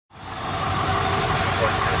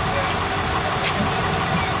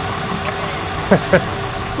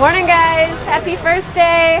Morning, guys. Happy first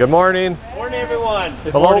day. Good morning. Morning, everyone.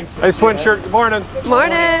 Hello. Nice twin shirt. Good morning.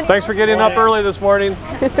 Morning. Thanks for getting up early this morning.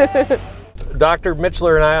 Dr.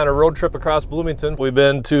 Mitchler and I on a road trip across Bloomington. We've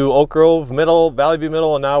been to Oak Grove Middle, Valley View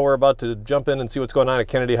Middle, and now we're about to jump in and see what's going on at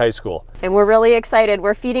Kennedy High School. And we're really excited.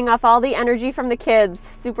 We're feeding off all the energy from the kids.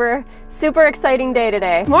 Super exciting day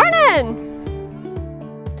today. Morning.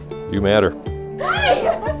 You matter.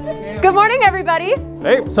 Good morning, everybody.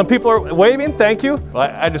 Hey, some people are waving. Thank you.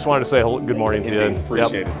 I just wanted to say good morning to you.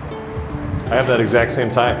 Appreciate it. I have that exact same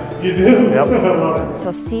tie. You do? Yep.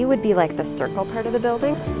 So C would be like the circle part of the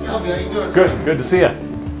building. Good to see you.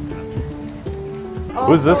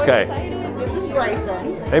 Who's this guy? This is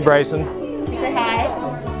Bryson. Hey, Bryson. Say hi.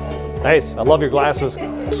 Nice. I love your glasses.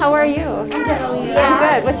 How are you? I'm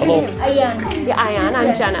good. What's your name? Ayan. Yeah, Ayan.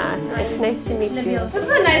 I'm Jenna. It's nice to meet you. This is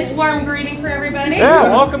a nice warm greeting for everybody. Yeah,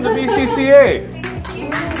 welcome to BCCA.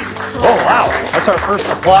 Oh, wow. That's our first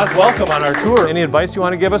applause welcome on our tour. Any advice you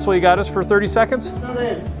want to give us while you got us for 30 seconds?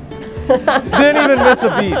 Didn't even miss a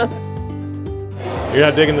beat. You're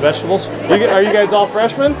not digging the vegetables? Are you guys all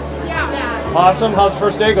freshmen? Yeah. Awesome. How's the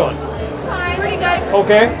first day going? Fine. Pretty good.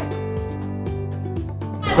 Okay.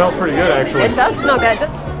 Smells pretty good, actually. It does smell good.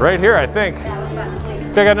 Right here, I think.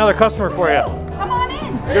 I got another customer for you. Come on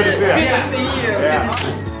in. Good to see you. Good to see you. Yeah.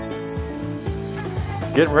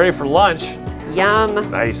 Getting ready for lunch. Yum.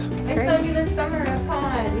 Nice. I saw you this summer at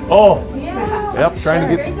Pond. Oh. Yeah. Yep, trying to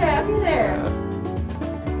get... Great to have you there.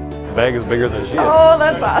 The bag is bigger than she is. Oh,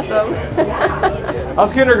 that's awesome.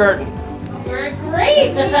 How's kindergarten? We're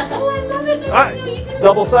great. Oh, I love it.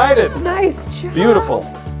 Double-sided. Nice job. Beautiful.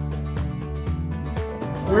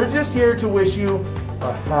 We're just here to wish you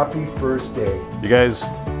a happy first day. You guys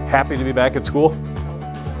happy to be back at school?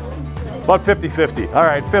 About 50-50. All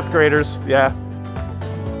right, 5th graders, yeah.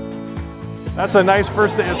 That's a nice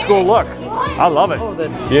first day of school look. I love it. Oh,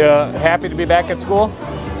 that's Yeah, happy to be back at school?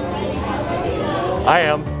 I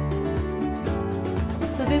am.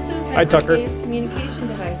 So this is Hi, Tucker. a communication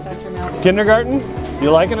device, Dr. Melvin. Kindergarten?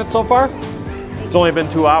 You liking it so far? It's only been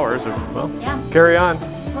 2 hours. Well, Yeah. carry on.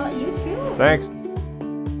 Well, you too. Thanks.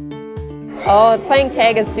 Oh, playing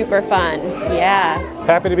tag is super fun. Yeah.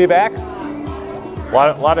 Happy to be back?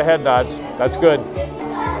 Lot of head nods. That's good.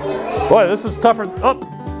 Boy, this is tougher. Oh.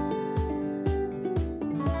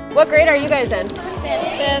 What grade are you guys in?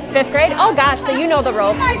 Fifth grade? Oh gosh, so you know the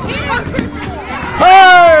ropes. Hey!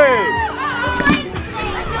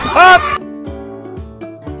 Up!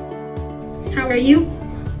 How are you?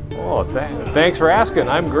 Oh, thanks for asking.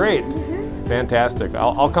 I'm great. Fantastic.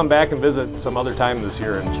 I'll come back and visit some other time this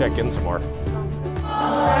year and check in some more.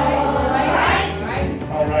 All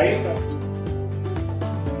right.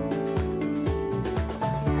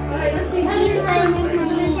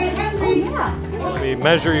 Let me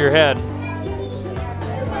measure your head.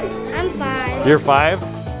 I'm 5. You're 5?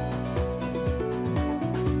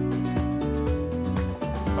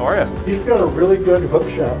 How are you? He's got a really good hook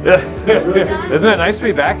shot. Isn't it nice to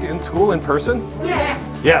be back in school in person? Yeah.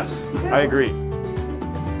 Yes, I agree.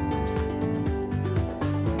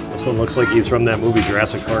 This one looks like he's from that movie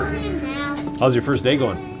Jurassic Park. How's your first day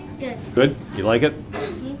going? Good. Good? You like it?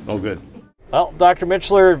 Oh, good. Well, Dr.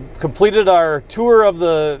 Mitchler completed our tour of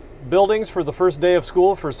the buildings for the first day of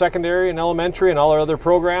school for secondary and elementary and all our other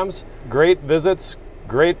programs. Great visits,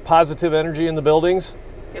 great positive energy in the buildings.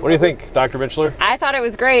 What do you think, Dr. Mitchler? I thought it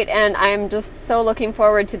was great, and I'm just so looking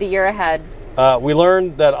forward to the year ahead. We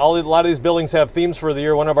learned that a lot of these buildings have themes for the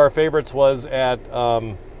year. One of our favorites was at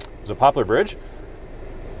was it Poplar Bridge?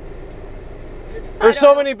 There's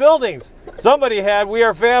so many buildings. Somebody had We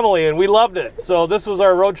Are Family, and we loved it. So this was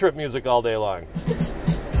our road trip music all day long.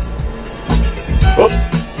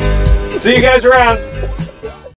 Oops. See you guys around.